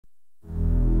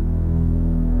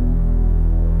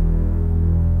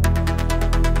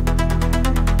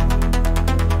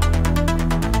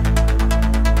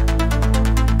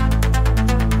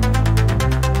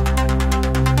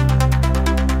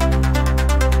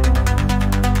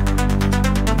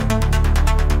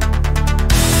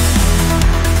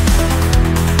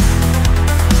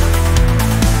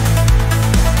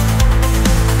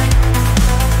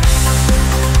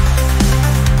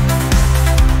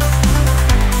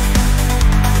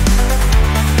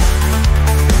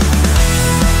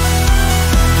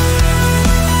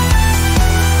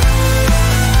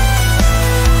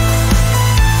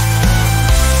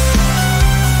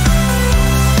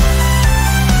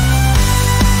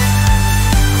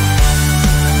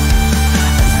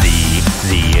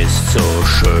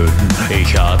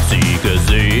Ich hab sie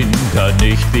gesehen, kann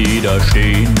nicht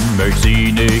widerstehen, möchte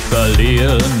sie nicht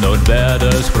verlieren und werde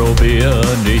es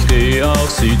probieren. Ich geh auf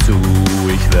sie zu,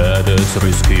 ich werde es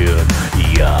riskieren.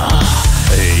 Ja,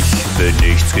 ich bin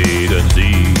nichts gegen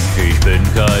sie, ich bin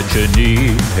kein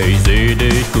Genie. Ich seh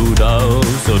dich gut aus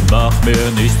und mach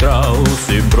mir nichts draus.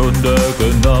 Im Grunde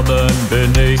genommen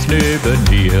bin ich neben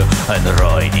dir ein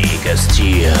räudiges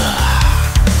Tier.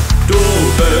 Du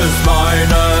bist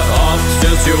meine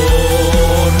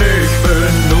Obsession, ich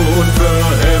bin nun für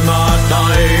immer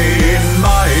dein.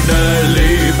 Meine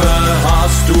Liebe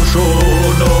hast du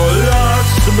schon, oh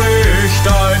lass mich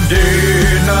dein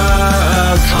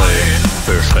Diener sein.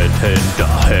 Für Schritt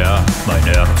hinterher, mein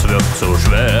Herz wird so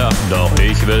schwer, doch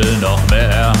ich will noch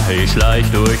mehr. Ich schleich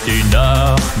durch die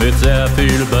Nacht mit sehr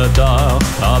viel Bedacht,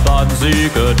 hab an sie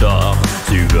gedacht,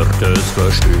 sie wird es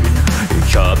verstehen.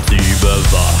 Ich hab sie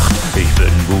bewacht, ich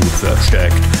bin gut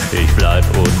versteckt, ich bleib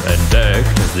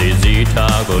unentdeckt. Sie sieht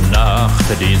Tag und Nacht,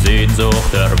 die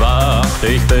Sehnsucht erwacht.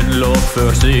 Ich bin Luft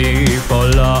für sie,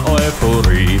 voller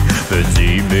Euphorie, wenn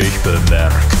sie mich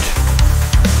bemerkt.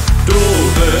 Du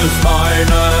bist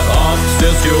meine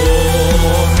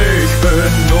Obsession, ich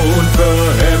bin nun für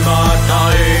immer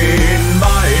dein.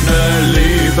 Meine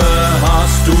Liebe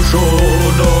hast du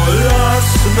schon, oh lass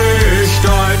mich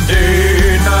dein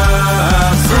Diener.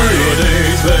 Für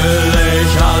dich will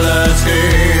ich alles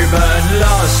geben,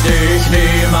 lass dich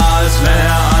niemals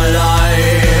mehr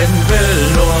allein. Will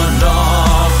nur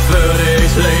noch für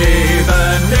dich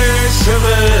leben, ich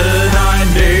will dein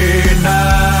Diener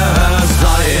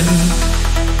sein.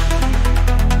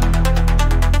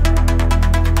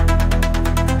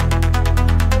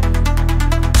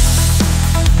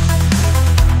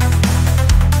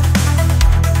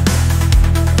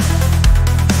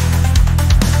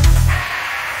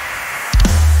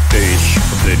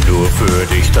 Bin nur für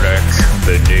dich Dreck,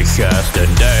 bin ich erst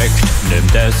entdeckt.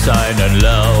 Nimmt es seinen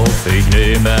Lauf, ich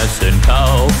nehm es in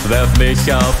Kauf. Werf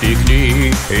mich auf die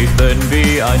Knie, ich bin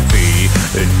wie ein Vieh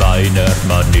in meiner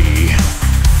Manie.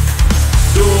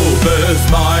 Du bist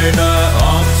meine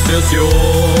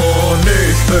Obsession,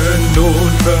 ich bin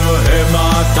nun für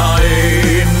immer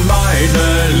dein. Meine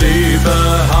Liebe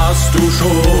hast du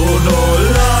schon, oh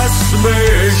lass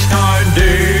mich dein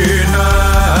Diener.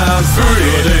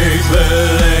 Für dich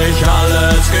will ich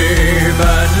alles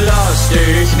geben, lass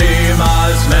dich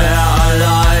niemals mehr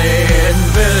allein.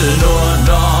 Will nur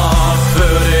noch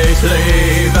für dich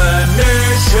leben,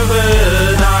 ich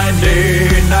will dein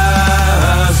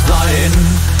Diener sein.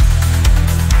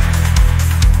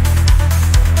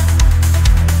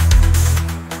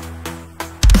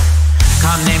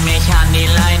 Komm, nimm mich an die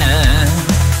Leine,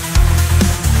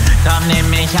 komm, nimm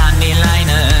mich an die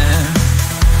Leine.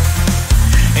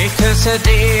 Ich küsse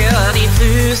dir die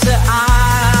Füße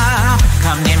ab,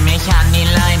 komm, nimm mich an die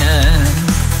Leine.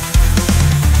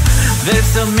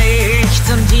 Willst du mich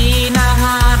zum Diener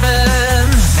haben,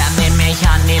 dann nimm mich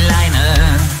an die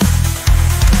Leine.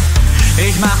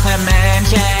 Ich mache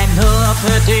Männchen nur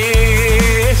für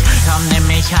dich, komm, nimm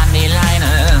mich an die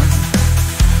Leine.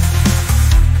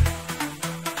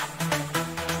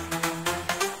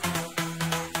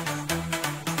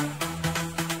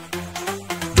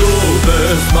 Du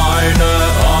bist meine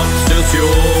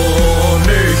Obsession.